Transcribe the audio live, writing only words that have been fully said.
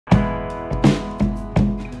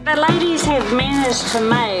The ladies have managed to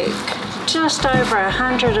make just over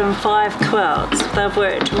 105 quilts. They've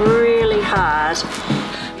worked really hard.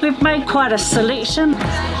 We've made quite a selection.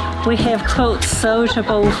 We have quilts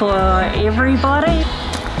suitable for everybody.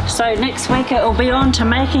 So next week it will be on to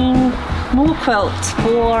making more quilts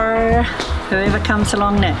for whoever comes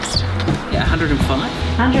along next. Yeah, 105?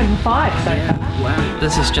 105 so far. Wow.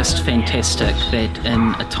 This is just fantastic that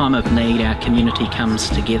in a time of need our community comes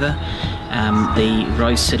together. The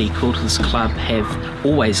Rose City Quilters Club have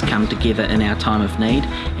always come together in our time of need,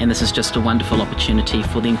 and this is just a wonderful opportunity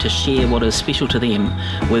for them to share what is special to them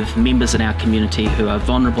with members in our community who are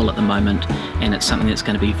vulnerable at the moment, and it's something that's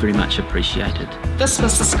going to be very much appreciated. This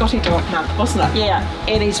was the Scotty dog month, wasn't it? Yeah.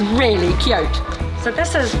 And he's really cute. So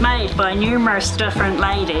this is made by numerous different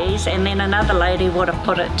ladies, and then another lady would have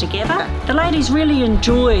put it together. The ladies really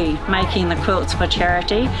enjoy making the quilts for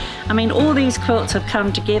charity. I mean, all these quilts have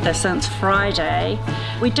come together since Friday.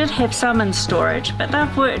 We did have some in storage, but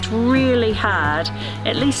they've worked really hard.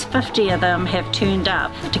 At least 50 of them have turned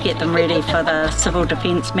up to get them ready for the Civil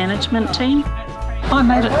Defence Management team. I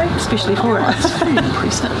made it especially for it. It's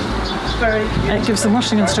very impressive. It gives them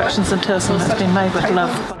washing instructions and tells them it's been made with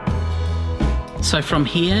love. So from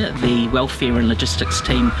here, the welfare and logistics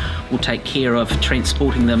team will take care of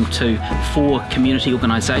transporting them to 4 community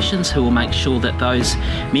organisations who will make sure that those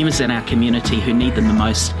members in our community who need them the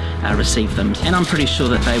most receive them. And I'm pretty sure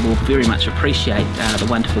that they will very much appreciate the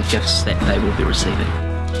wonderful gifts that they will be receiving.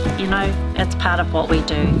 You know, it's part of what we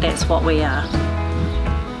do. That's what we are.